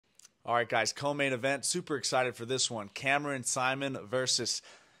All right, guys, co-main event. Super excited for this one. Cameron Simon versus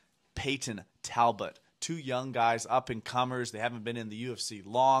Peyton Talbot. Two young guys, up-and-comers. They haven't been in the UFC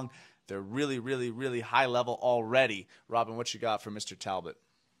long. They're really high level already. Robin, what you got for Mr. Talbot?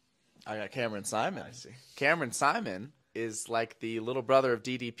 I got Cameron Simon. I see. Cameron Simon is like the little brother of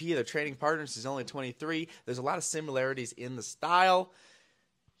DDP. They're training partners. He's only 23. There's a lot of similarities in the style.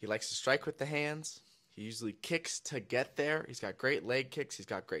 He likes to strike with the hands. He usually kicks to get there. He's got great leg kicks. He's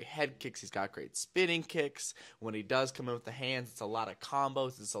got great head kicks. He's got great spinning kicks. When he does come in with the hands, it's a lot of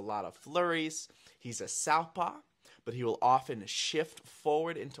combos. It's a lot of flurries. He's a southpaw, but he will often shift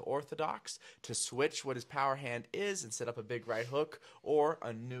forward into orthodox to switch what his power hand is and set up a big right hook or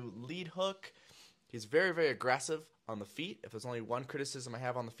a new lead hook. He's very aggressive on the feet. If there's only one criticism I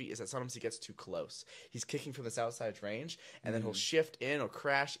have on the feet is that sometimes he gets too close. He's kicking from this outside range, and then he'll shift in or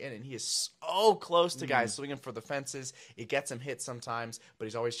crash in, and he is so close to guys swinging for the fences. It gets him hit sometimes, but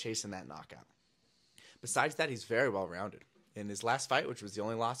he's always chasing that knockout. Besides that, he's very well-rounded. In his last fight, which was the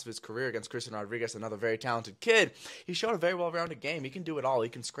only loss of his career against Christian Rodriguez, another very talented kid, he showed a very well-rounded game. He can do it all. He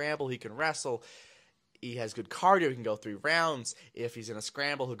can scramble. He can wrestle. He has good cardio. He can go 3 rounds. If he's in a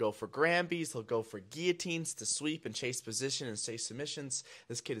scramble, he'll go for Granbies. He'll go for guillotines to sweep and chase position and chase submissions.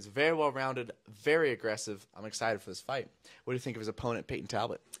 This kid is very well-rounded, very aggressive. I'm excited for this fight. What do you think of his opponent, Peyton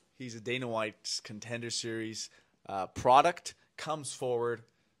Talbot? He's a Dana White's Contender Series product, comes forward.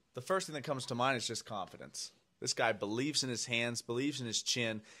 The first thing that comes to mind is just confidence. This guy believes in his hands, believes in his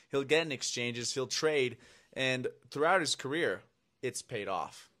chin. He'll get in exchanges. He'll trade. And throughout his career, it's paid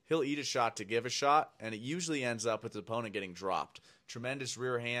off. He'll eat a shot to give a shot, and it usually ends up with the opponent getting dropped. Tremendous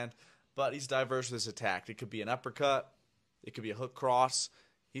rear hand, but he's diverse with his attack. It could be an uppercut. It could be a hook cross.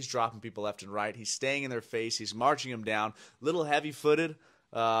 He's dropping people left and right. He's staying in their face. He's marching them down. Little heavy-footed,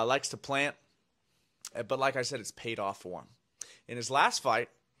 likes to plant. But like I said, it's paid off for him. In his last fight,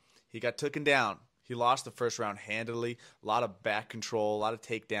 he got taken down. He lost the first round handily. A lot of back control, a lot of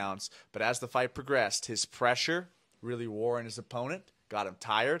takedowns. But as the fight progressed, his pressure really wore on his opponent. Got him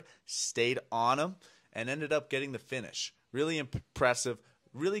tired, stayed on him, and ended up getting the finish. Really impressive,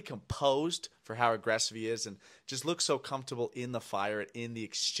 really composed for how aggressive he is, and just looks so comfortable in the fire and in the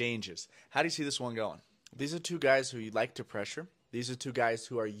exchanges. How do you see this one going? These are two guys who you like to pressure. These are two guys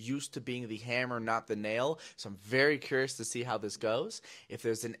who are used to being the hammer, not the nail. So I'm very curious to see how this goes. If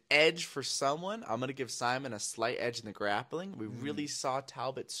there's an edge for someone, I'm going to give Simon a slight edge in the grappling. We really saw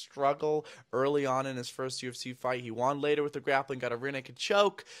Talbot struggle early on in his first UFC fight. He won later with the grappling, got a rear naked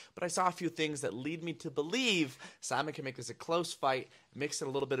choke. But I saw a few things that lead me to believe Simon can make this a close fight, mix in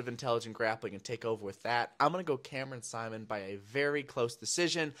a little bit of intelligent grappling, and take over with that. I'm going to go Cameron Simon by a very close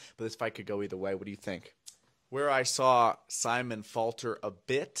decision, but this fight could go either way. What do you think? Where I saw Simon falter a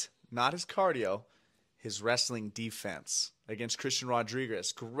bit, not his cardio, his wrestling defense against Christian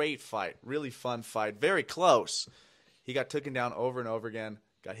Rodriguez. Great fight, really fun fight, very close. He got taken down over and over again,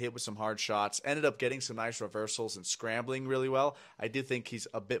 got hit with some hard shots, ended up getting some nice reversals and scrambling really well. I do think he's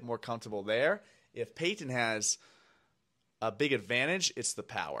a bit more comfortable there. If Peyton has a big advantage, it's the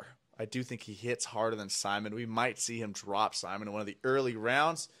power. I do think he hits harder than Simon. We might see him drop Simon in one of the early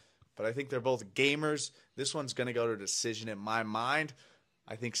rounds. But I think they're both gamers. This one's going to go to a decision in my mind.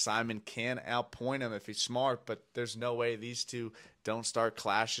 I think Simon can outpoint him if he's smart, but there's no way these two don't start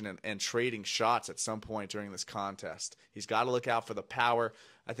clashing and trading shots at some point during this contest. He's got to look out for the power.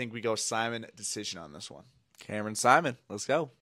 I think we go Simon decision on this one. Cameron Simon, let's go.